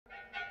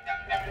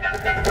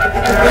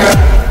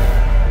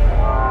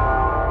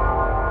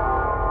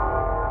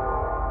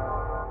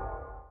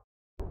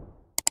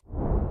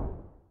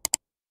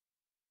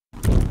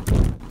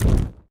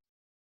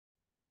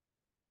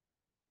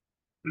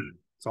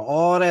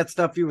that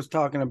stuff he was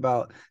talking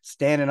about,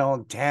 standing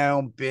on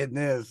town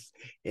business,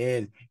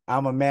 and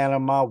I'm a man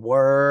of my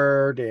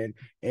word, and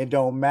it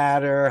don't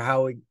matter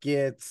how it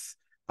gets.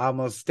 I'm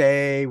gonna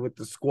stay with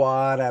the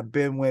squad I've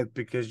been with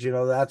because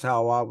that's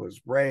how I was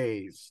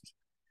raised.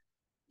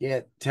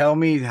 Yet tell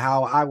me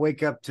how I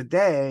wake up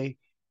today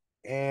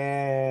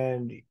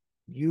and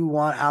you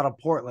want out of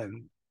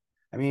Portland.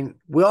 I mean,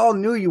 we all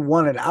knew you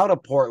wanted out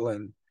of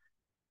Portland,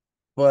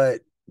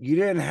 but you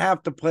didn't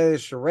have to play the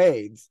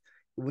charades.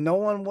 No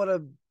one would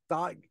have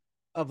thought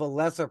of a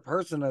lesser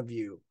person of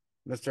you,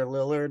 Mr.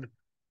 Lillard,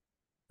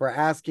 for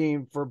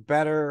asking for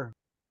better.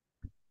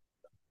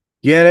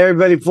 You had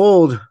everybody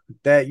fooled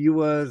that you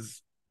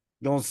was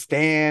gonna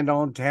stand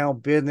on town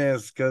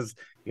business because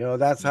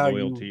that's how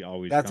Loyalty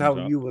always that's comes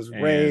how up, you was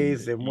and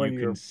raised and where you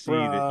you're can see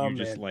that you from.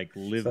 just And like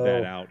live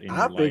that so out in I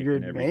your life and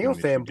figured, man, everything you'll that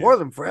stay you in do.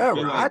 Portland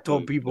forever. I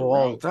told people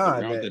all the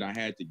time route that that I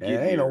had to there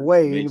get ain't no here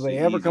way makes anybody it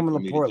ever easy coming for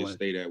to me to just Portland.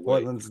 stay that way.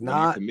 Portland's When I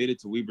not committed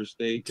to Weber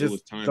State, it just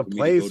was time the for me to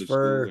go place to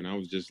for, school, and I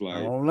was just like, I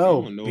I don't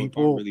know, don't know if I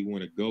people really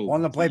want to go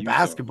want to to play Utah.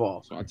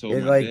 basketball. So I told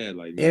It's my like dad,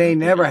 like, it man, I ain't think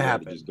never I'd rather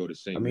happened. just go to I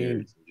St. mean,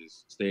 Mary's and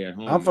just stay at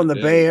home. I'm And from my the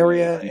dad Bay was like,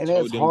 Area, if you and it's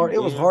told them you hard.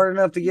 It was going, hard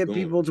enough to you get going.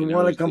 people to And that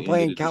want to was the come end play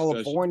of in the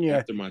discussion. California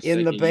After my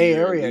in the second Bay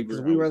year at Area because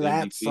Weber, we I were was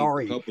that MVP. A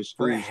sorry couple for schools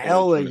started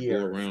hella trying to go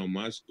years. around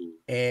my school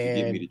to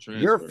get me to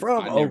And you're transfer.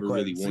 from I never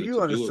really Oakland, so wanted you to do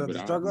it, understood but the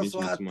I struggle. So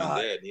mentioned it I to my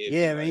thought, dad, and he'd be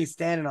yeah, man, like, he's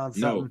standing on no,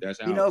 something. that's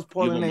He out. knows Give him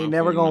Portland ain't my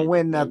never phone gonna number.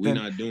 win Like, we're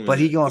nothing, not doing but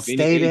he that. gonna If any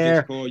stay agents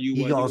there. call you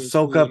He while gonna you in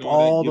soak school up and all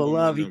that, all the give him my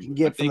love he number. can I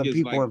get from think the it's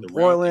people like in the route and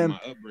Portland.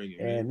 my upbringing,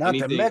 man. And not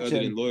to Anything other than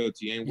mention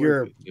loyalty ain't worth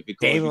your it. If it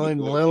causes you to Damion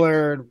go against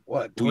Lillard,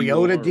 what who you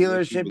Toyota are, or what you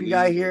dealership you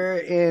got believe, or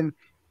here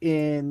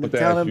in the But to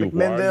town ask of you,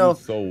 why are you McMinnville.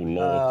 so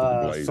loyal to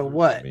the So Blazers? I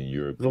what? mean,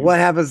 you're So what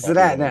happens to probably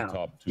that one of the now?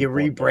 top two Get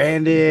point guards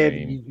in the rebranded.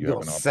 game. You You have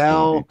gonna an opportunity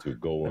sell. to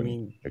go I and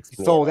mean, you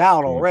explore sold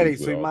out opportunities already,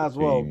 so with you might other as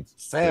well teams,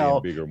 play in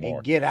sell bigger and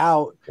markets. get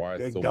out. Why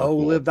so Go much live the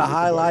loyalty with the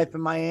high life Blazers?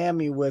 in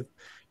Miami with,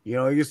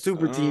 your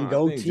super team. I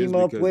Go think just team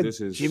up because with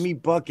this is Jimmy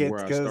Buckets where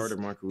I because started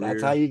my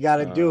that's how career. you got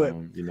to do it.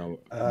 You know,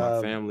 my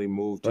Uh, family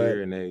moved but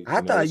here, and they, I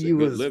thought it's a you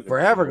good was living.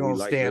 forever We gonna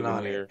like stand living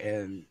on it, here.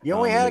 and you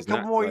only And had a it's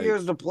couple not more like,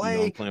 years to I'm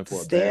play playing to for a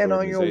bad stand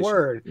on your organization.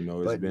 word.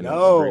 It's But been a great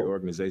no,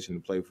 organization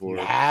to play you for,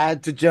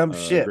 had to jump a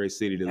ship. great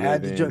city to Had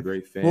live to in, jump.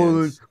 great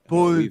Portland, fans.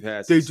 Portland. We've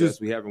had They success.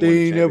 just We haven't won a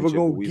they ain't never championship, but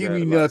gonna we've give had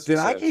me a lot of nothing.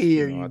 I can success.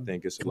 hear I you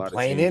think it's a lot of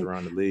teams complaining.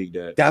 around the league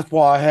that, That's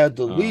why I had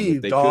to if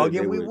leave, they dog, could,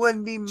 and they we would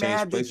wouldn't be change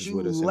mad that places you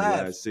with us in the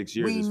left. last 6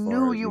 years We as knew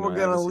far as, you were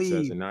having gonna success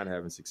leave, and not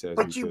having success,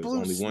 but you because blew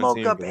only one smoke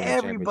team up can win a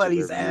championship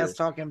everybody's every ass year.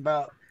 talking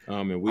about And I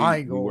ain't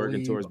we gonna working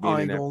leave. towards being I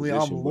in ain't that gonna leave. I'm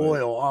position. But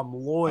loyal. I'm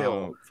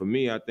loyal. for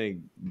me, I think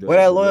Where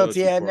that the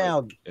loyalty loyalty at part,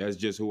 now? that's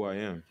just who I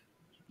am.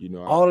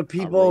 All the I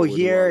people roll with who I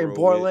here in roll with,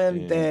 Portland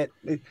and that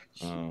they ain't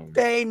if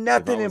I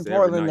nothing was in to ever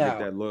Portland not get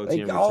now. that loyalty Like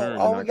in return, then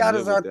all I we can got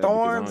live is our with that, because I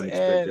thorns don't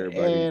expect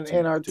everybody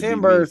and our to be me.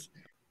 timbers.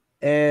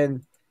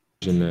 And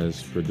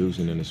As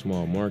producing in a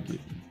small market.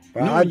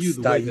 I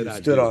just thought you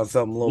stood on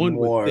something a little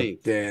more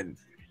than,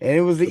 and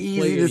it was the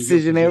easy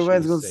decision.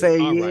 Everyone's gonna say,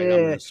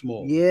 "Yeah,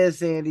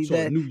 yes, Andy."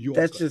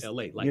 That's just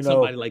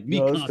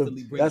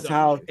that's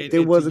how. If they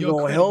wasn't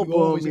gonna help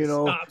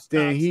him,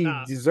 then he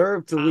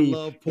deserved to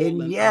leave.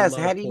 And yes,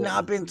 had he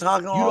not been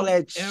talking all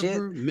that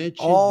shit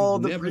all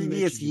the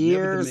previous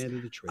years,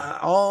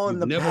 all in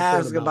the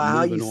past about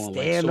how you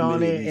stand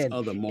on it and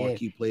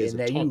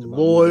that you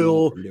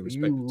loyal.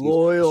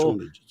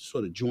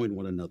 Sort of join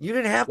one another. You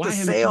didn't have to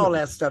say all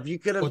that stuff. You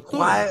could have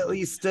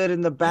quietly stood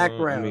in the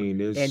background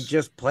and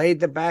just played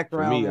the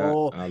background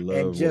role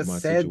and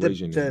just said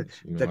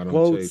the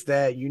quotes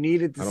that you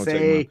needed to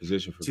say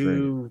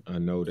to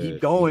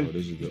keep going.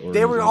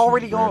 They were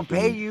already going to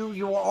pay you.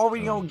 You were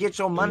already going to get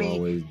your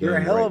money. You're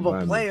a hell of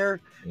a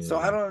player. So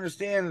I don't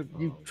understand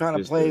you trying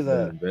to play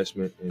the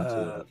investment into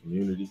the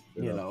community.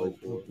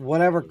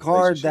 Whatever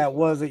card that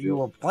was that you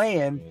were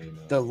playing,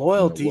 the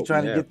loyalty,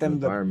 trying to get them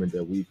the environment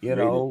that we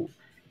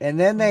and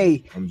then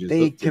they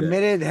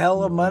committed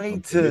hella money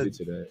to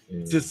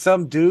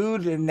some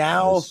dude, and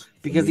now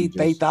because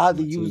they thought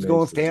that you was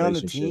going to stay on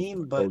the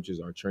team, but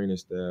coaches, our training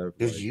staff,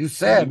 because you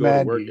said,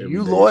 man,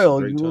 you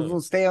loyal, you was gonna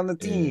stay on the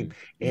team,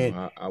 and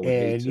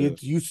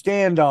you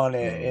stand on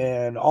it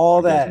and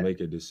all that. Make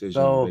a decision.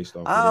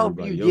 So I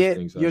hope you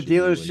get your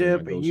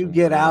dealership and you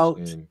get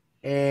out.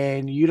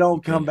 And you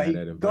don't come back.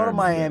 Go to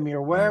Miami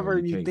or wherever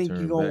you think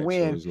you're gonna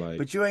win,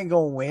 but you ain't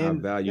gonna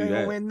win. You ain't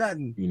gonna win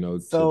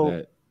nothing.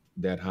 So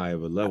that high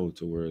of a level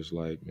to where it's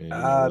like, man,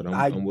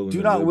 I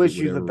do not wish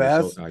you the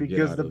best,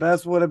 because the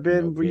best would have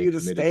been for you to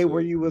stay where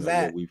you was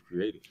at. We've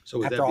created.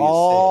 So after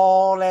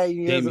all that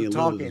years of Damion Lillard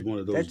talking, is one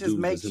of those that just dudes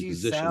makes that's in you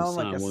position to sound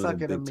like a sign one of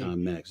sucker the to big me.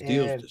 time max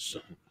deals to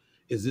something.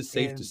 Is it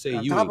safe to say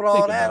on you top ain't of all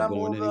thinking that, about I'm a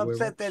going little anywhere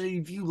upset else? that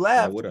if you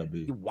left, would I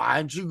be? why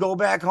don't you go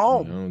back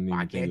home? I don't even Why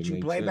think can't it you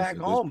makes play sense back at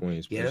this home?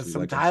 point, Get us especially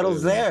some like I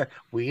titles said, there.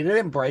 We'd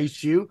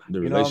embrace you. The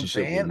You know what I'm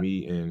relationship saying? with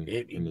me and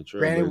the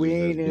Granted, we Trailblazers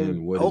has ain't been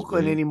in what it's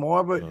Oakland been.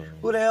 anymore, but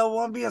who the hell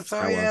want to be a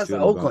sorry How I ass feel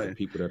about the Oakland?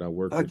 people that I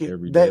work Fuck with it.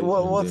 every day.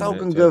 What's and then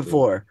Oakland good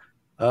for?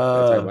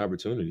 that type of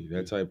opportunity,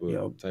 that type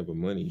of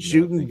money. I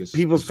Shooting think it's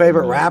people's one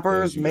favorite of the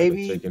rappers, things you gotta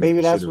maybe take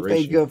into that's what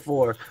they consideration. good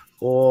for.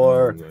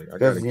 or like,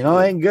 because it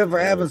ain't good for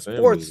having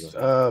sports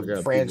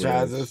like,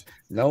 franchises.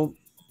 Nope.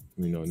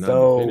 Not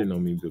so, depending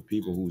on me, but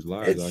people whose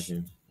lives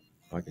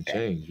I can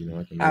change.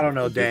 I can make I don't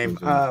know, Dame.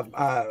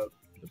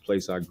 the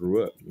place I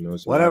grew up.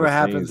 It's whatever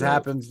happens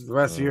the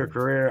rest of your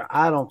career.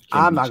 I'm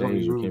not going to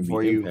be rooting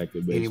for you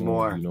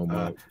anymore.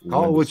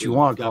 Call it what you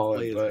want to call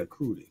it, but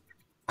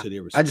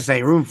I just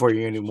ain't rooting for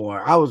you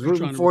anymore. I was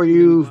rooting for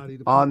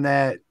you on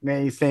that,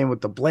 man. You saying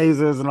with the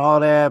Blazers and all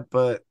that,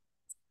 but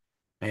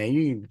man,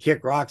 you can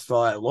kick rocks for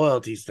all that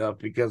loyalty stuff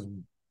because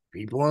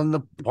people in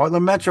the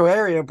Portland metro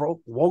area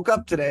woke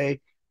up today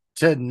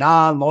to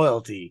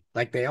non-loyalty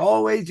like they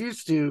always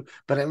used to,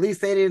 but at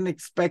least they didn't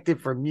expect it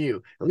from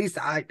you. At least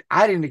I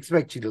didn't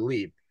expect you to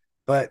leave.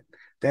 But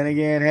then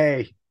again,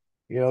 hey,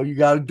 you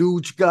got to do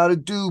what you got to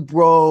do,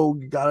 bro.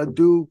 You got to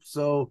do.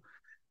 So,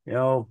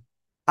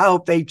 I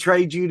hope they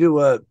trade you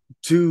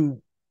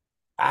to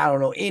I don't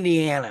know,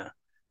 Indiana,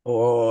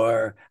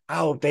 or I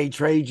hope they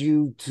trade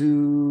you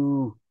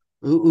to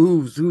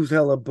who's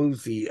hella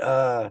boozy.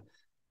 I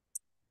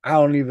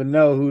don't even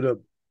know who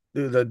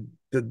the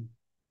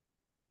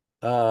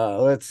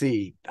let's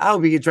see. I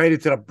hope he get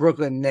traded to the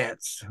Brooklyn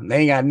Nets. They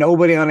ain't got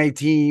nobody on a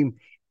team.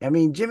 I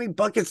mean, Jimmy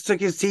Buckets took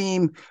his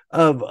team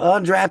of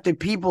undrafted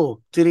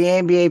people to the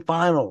NBA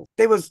Finals.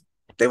 They was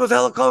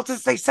hella close.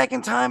 It's their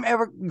second time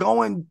ever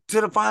going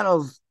to the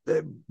finals.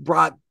 That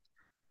brought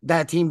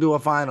that team to a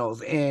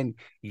finals, and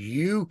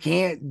you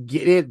can't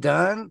get it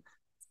done.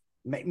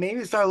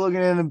 Maybe start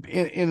looking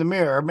in the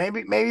mirror. Or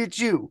maybe it's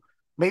you.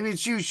 Maybe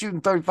it's you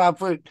shooting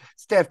 35-foot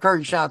Steph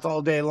Curry shots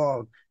all day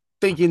long,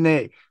 thinking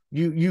that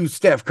you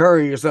Steph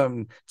Curry or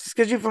something. Just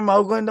because you're from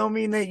Oakland don't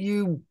mean that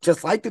you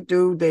just like the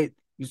dude that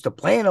used to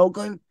play in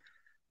Oakland.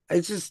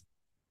 It's just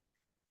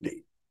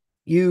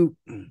you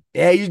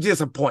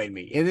disappoint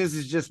me. And this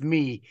is just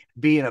me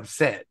being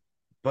upset.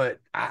 But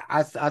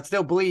I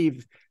still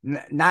believe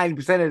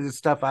 90% of the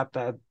stuff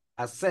after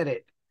I said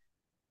it,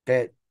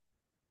 that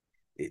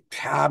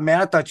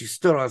man, I thought you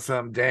stood on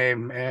something,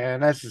 Dame.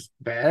 Man, that's just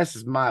bad. That's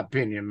just my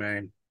opinion,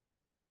 man.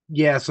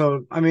 Yeah,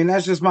 so I mean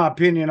that's just my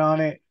opinion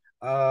on it.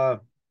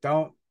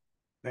 Don't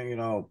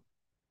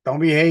don't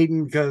be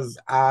hating because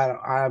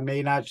I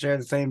may not share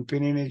the same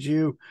opinion as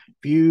you.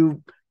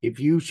 If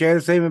you share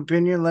the same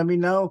opinion, let me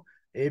know.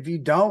 If you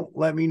don't,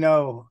 let me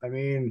know. I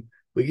mean,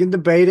 we can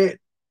debate it.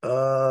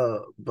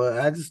 But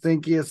I just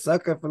think you're a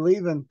sucker for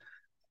leaving.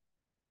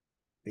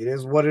 It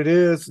is what it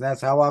is, and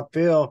that's how I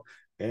feel.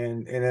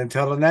 And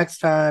until the next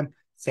time,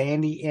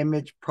 Sandy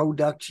Image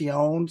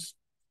Productions,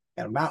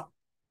 and I'm out.